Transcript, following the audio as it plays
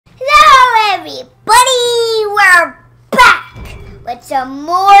everybody, we're back with some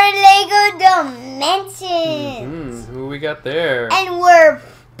more Lego Dimensions. Who we got there? And we're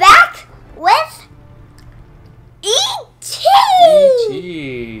back with E.T.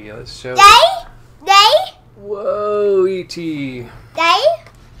 E.T. Let's show. Whoa, E.T.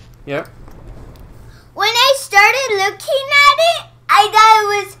 Yep. When I started looking at it, I thought it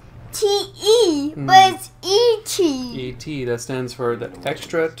was T.E., but it's E.T. E.T. That stands for the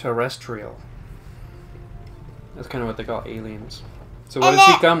Extra Terrestrial. That's kind of what they call aliens. So what does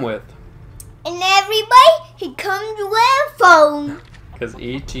he come with? And everybody, he comes with a phone. Because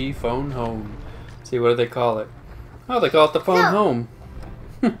E.T. phone home. See, what do they call it? Oh, they call it the phone home.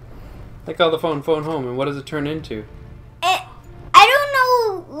 They call the phone home. And what does it turn into? I don't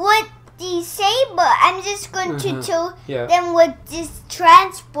know what they say, but I'm just going to tell them what this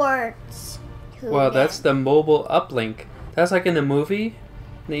transports to them. That's the mobile uplink. That's like in the movie,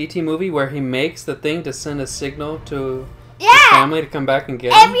 the E.T. movie, where he makes the thing to send a signal to his family to come back and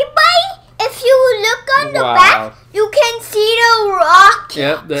get him. Everybody, if you look on the back, you can see the rocket.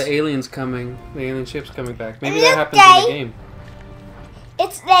 Yep, the alien's coming. The alien ship's coming back. Maybe that happens in the game.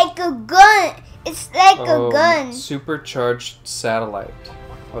 It's like a gun. It's like a gun. Supercharged satellite.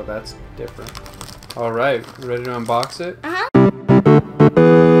 Oh, that's different. Alright, ready to unbox it?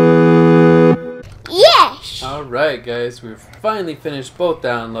 Yes! Alright, guys, we've finally finished both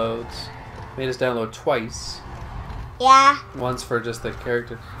downloads. Made us download twice. Yeah. Once for just the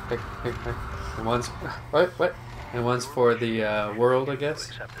character. And once. What? And once for the world, I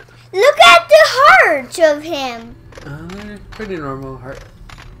guess. Look at the heart of him. Pretty normal heart.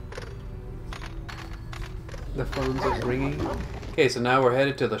 The phone's like ringing. Okay, so now we're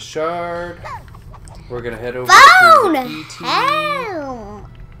headed to the shard. We're gonna head over to the E.T.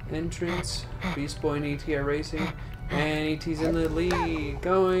 entrance. Beast Boy and E.T. are racing, and E.T.'s in the lead,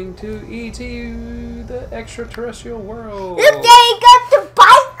 going to E.T. the Extra Terrestrial world. Look, they got the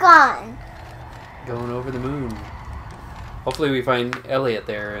bike on. Going over the moon. Hopefully we find Elliot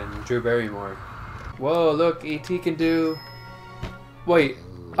there and Drew Barrymore. Whoa, look, E.T. can do... Wait.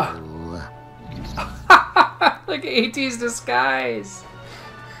 Look at E.T.'s disguise.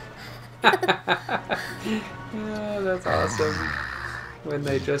 Oh, that's awesome. When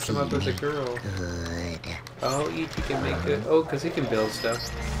they dressed him up as a girl. Oh, E.T. can make good... Oh, because he can build stuff.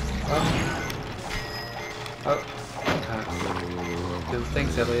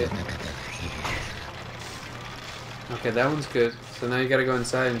 Thanks, Elliot. Okay, that one's good. So now you gotta go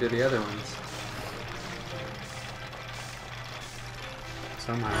inside and do the other ones.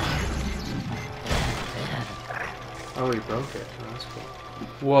 Somehow. Oh, he broke it. Oh, that's cool.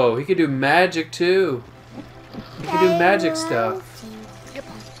 Whoa, he could do magic too. He can do magic stuff.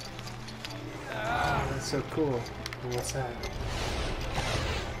 That's so cool. What's that?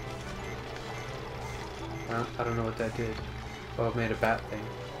 I don't know what that did. Oh, it made a bat thing.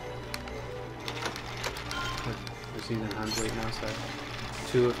 There's even hands waiting outside.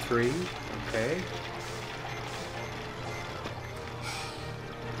 2 of 3. Okay.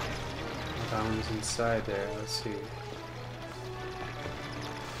 That one's inside there. Let's see.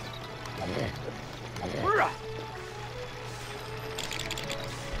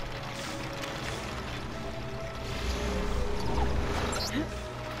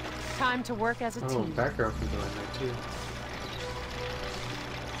 Time to work as a team. Oh, Batgirl can go in there too.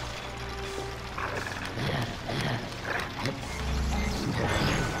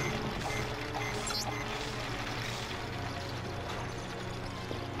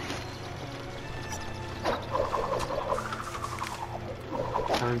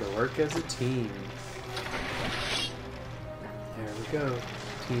 Time to work as a team. There we go.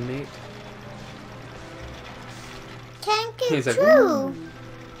 Teammate. Can't get He's like, through.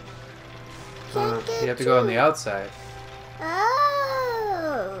 you have to go on the outside.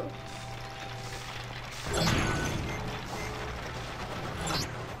 Oh.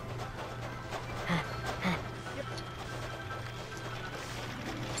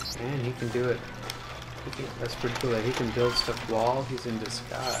 Man, he can do it. That's pretty cool that he can build stuff while he's in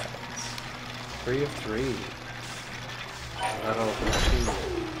disguise. 3 of 3. That'll open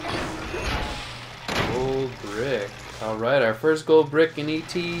gold brick. Alright, our first gold brick in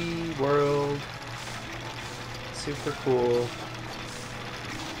E.T. world. Super cool.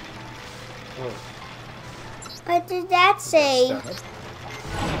 Whoa. What did that say?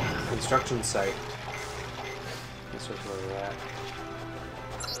 Construction site. This is where we're at.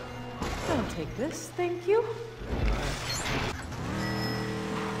 I'll take this, thank you.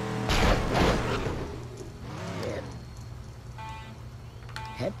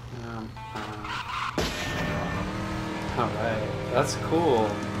 Alright, that's cool.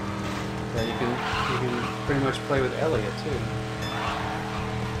 Yeah, you can pretty much play with Elliot too.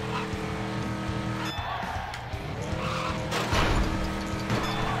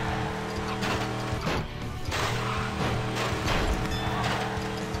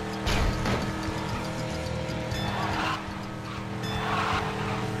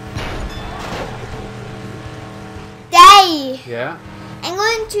 Daddy! Yeah? I'm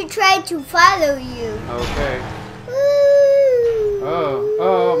going to try to follow you. Okay.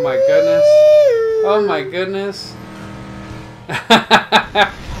 Oh my goodness. Oh my goodness.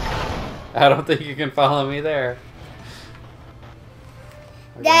 I don't think you can follow me there.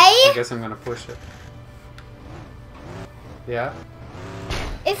 Daddy? I guess I'm gonna push it. Yeah?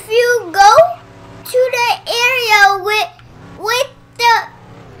 If you go to the area with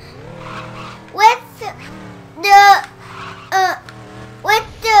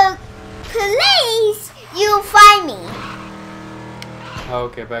the police, you'll find me. Oh,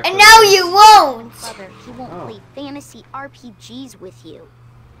 okay, back. And now you won't. Brother, he won't play fantasy RPGs with you.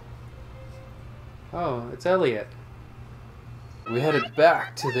 Oh, it's Elliot. We headed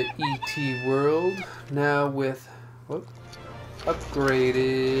back to the E.T. world, now with, whoop,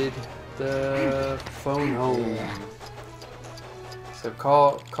 upgraded the phone home. So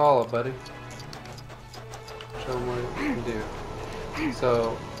call it, buddy. Show them what you can do.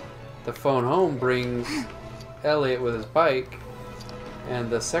 So the phone home brings Elliot with his bike, and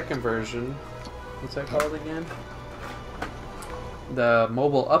the second version, what's that called again? The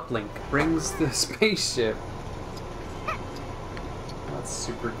mobile uplink brings the spaceship. That's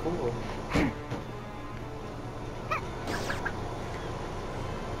super cool.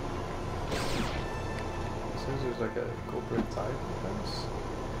 Says there's like a Cobra Tide house.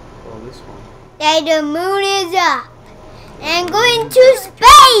 Oh, this one. Hey, the moon is up. And I'm going to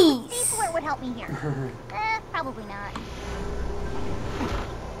space. Spaceport would help me here. Probably not.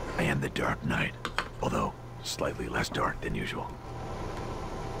 And the Dark Knight, although slightly less dark than usual.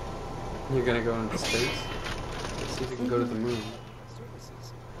 You're gonna go into space? Let's see if you can go to the moon.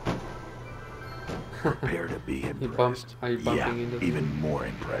 Prepare to be impressed. Are you bumping into the even more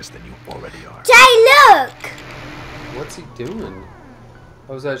impressed than you already are. Jay, look! What's he doing?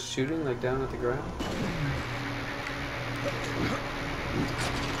 Oh, was that shooting like down at the ground?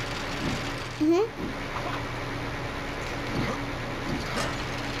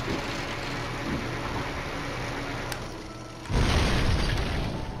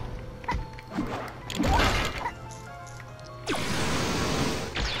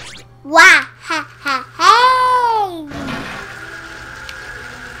 Wah ha ha hey!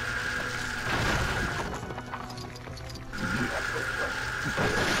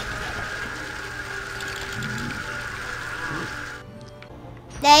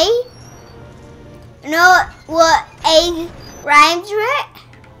 They know what A rhymes with?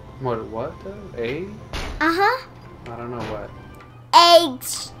 What though? A? Uh-huh. I don't know what.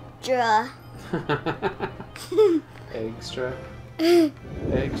 Extra. Extra.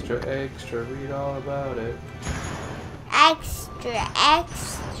 Extra, read all about it. Extra.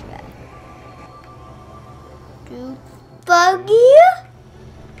 Do bug you?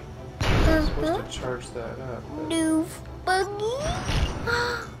 I'm supposed to charge that up. Do